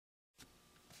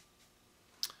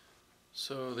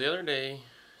So the other day,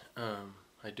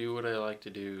 I do what I like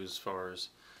to do as far as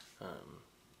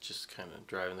just kind of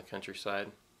driving the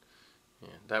countryside,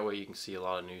 and that way you can see a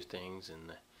lot of new things.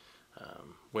 And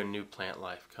when new plant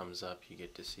life comes up, you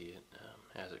get to see it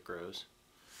as it grows.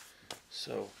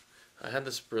 So I had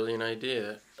this brilliant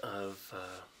idea of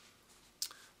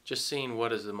just seeing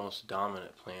what is the most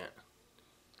dominant plant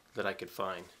that I could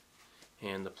find,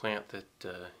 and the plant that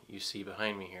you see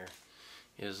behind me here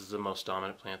is the most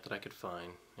dominant plant that I could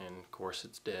find, and of course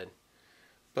it's dead.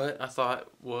 But I thought,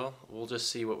 well, we'll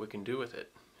just see what we can do with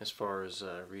it as far as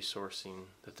resourcing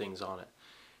the things on it.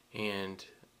 And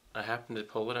I happened to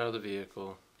pull it out of the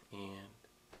vehicle, and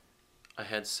I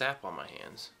had sap on my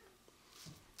hands.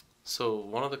 So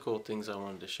one of the cool things I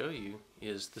wanted to show you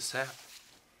is the sap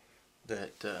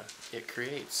that it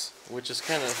creates, which is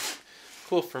kind of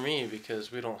cool for me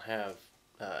because we don't have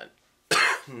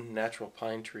natural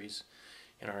pine trees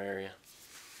in our area.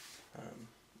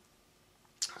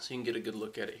 So you can get a good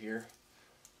look at it here.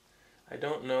 I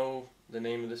don't know the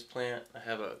name of this plant. I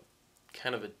have a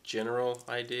kind of a general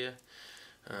idea.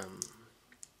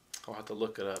 I'll have to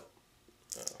look it up,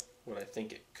 what I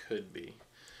think it could be.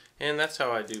 And that's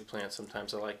how I do plants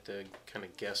sometimes. I like to kind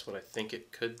of guess what I think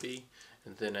it could be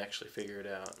and then actually figure it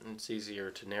out. And it's easier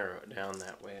to narrow it down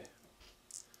that way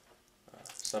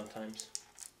sometimes.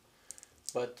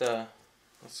 But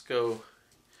let's go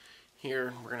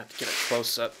here. We're going to have to get a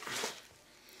close-up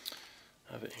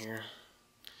of it here.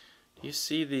 Do you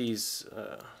see these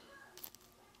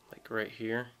like right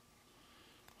here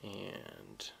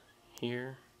and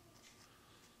here?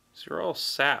 These are all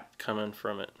sap coming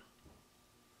from it.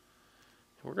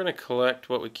 We're going to collect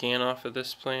what we can off of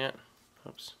this plant.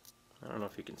 Oops, I don't know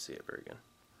if you can see it very good.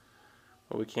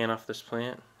 What we can off this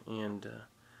plant and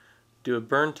do a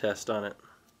burn test on it.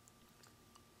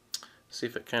 See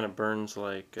if it kind of burns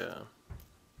like,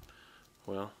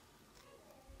 well,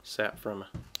 sap from a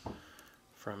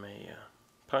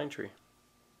pine tree.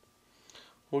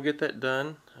 We'll get that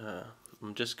done.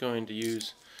 I'm just going to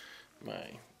use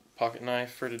my pocket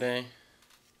knife for today,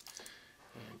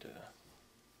 and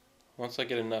once I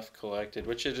get enough collected,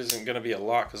 which it isn't going to be a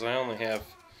lot because I only have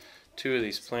 2 of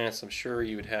these plants, I'm sure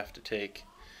you would have to take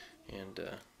and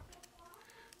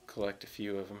collect a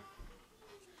few of them.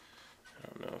 I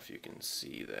don't know if you can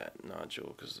see that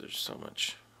nodule because there's so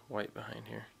much white behind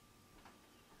here.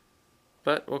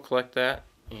 But we'll collect that,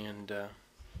 and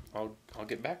I'll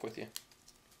get back with you.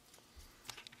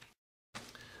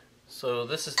 So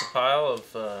this is the pile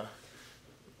of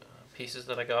pieces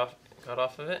that I got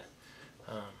off of it.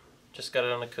 Just got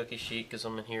it on a cookie sheet because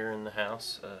I'm in here in the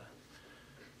house.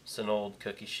 It's an old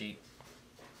cookie sheet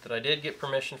that I did get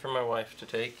permission from my wife to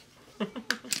take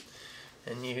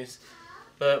and use.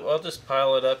 But I'll just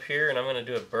pile it up here, and I'm going to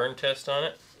do a burn test on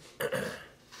it.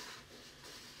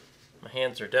 My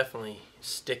hands are definitely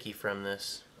sticky from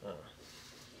this,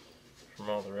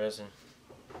 from all the resin.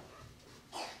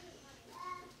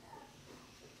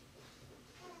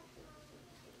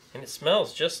 And it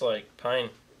smells just like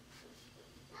pine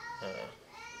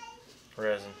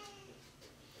resin.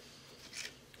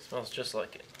 It smells just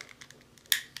like it.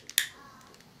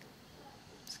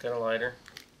 It's got a lighter.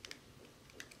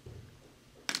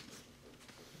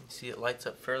 You see it lights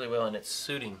up fairly well, and it's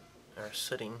sooting. I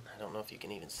don't know if you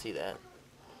can even see that.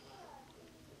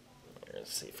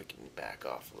 Let's see if we can back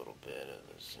off a little bit of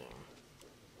the zoom.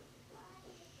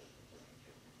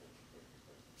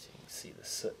 So you can see the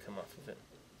soot come off of it.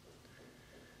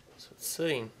 So it's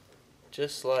sooting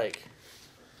just like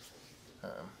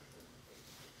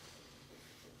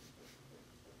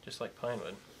pine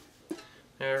wood.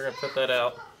 Now we're going to put that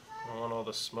out. I don't want all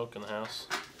the smoke in the house.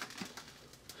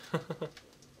 I don't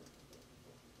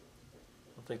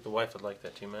think the wife would like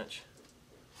that too much.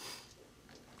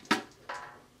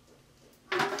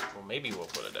 Well, maybe we'll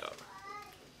put it out.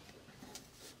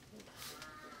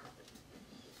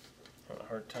 I have a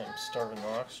hard time starving the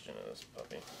oxygen of this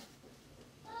puppy.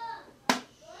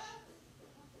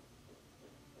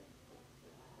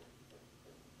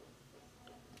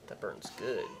 That burns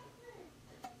good.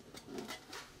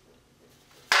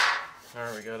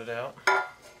 Alright, we got it out.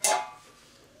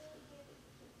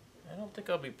 I don't think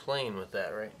I'll be playing with that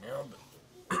right now,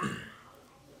 but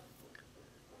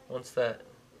once that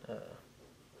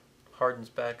hardens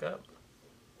back up,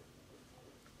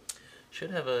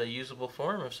 should have a usable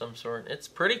form of some sort. It's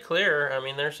pretty clear. I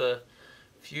mean, there's a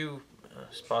few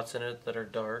spots in it that are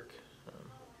dark.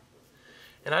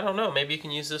 And I don't know, maybe you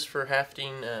can use this for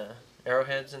hafting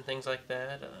arrowheads and things like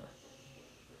that,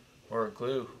 or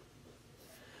glue.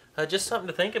 Just something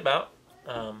to think about.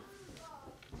 I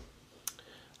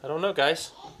don't know,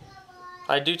 guys.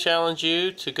 I do challenge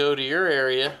you to go to your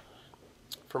area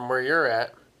from where you're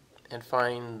at and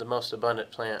find the most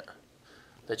abundant plant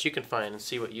that you can find and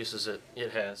see what uses it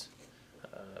has.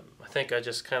 I think I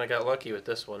just kind of got lucky with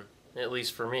this one, at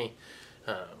least for me.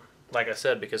 Like I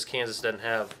said, because Kansas doesn't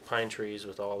have pine trees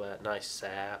with all that nice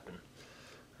sap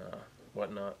and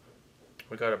whatnot.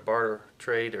 We got a barter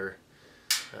trade, or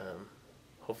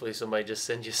hopefully somebody just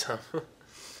sends you some. But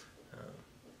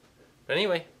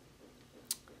anyway,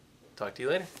 talk to you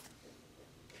later.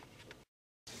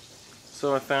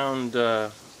 So I found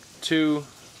 2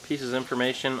 pieces of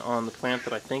information on the plant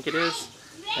that I think it is,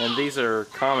 and these are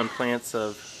common plants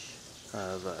of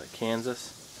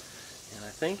Kansas, and I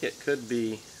think it could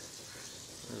be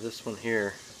this one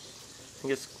here. I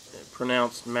think it's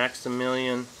pronounced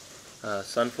Maximilian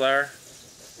sunflower.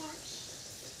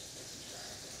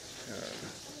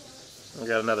 I've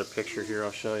got another picture here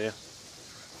I'll show you.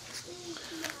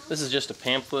 This is just a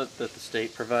pamphlet that the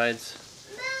state provides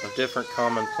of different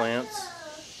common plants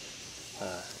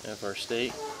of our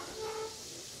state.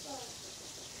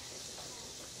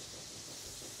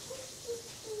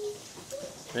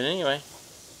 But anyway,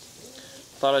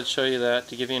 thought I'd show you that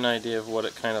to give you an idea of what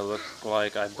it kind of looked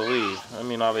like, I believe. I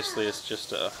mean, obviously it's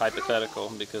just a hypothetical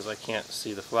because I can't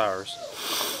see the flowers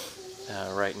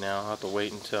right now. I'll have to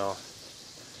wait until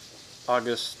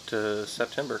August to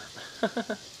September,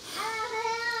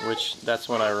 which that's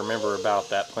when I remember about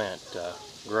that plant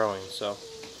growing. So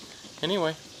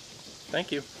anyway,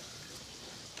 thank you.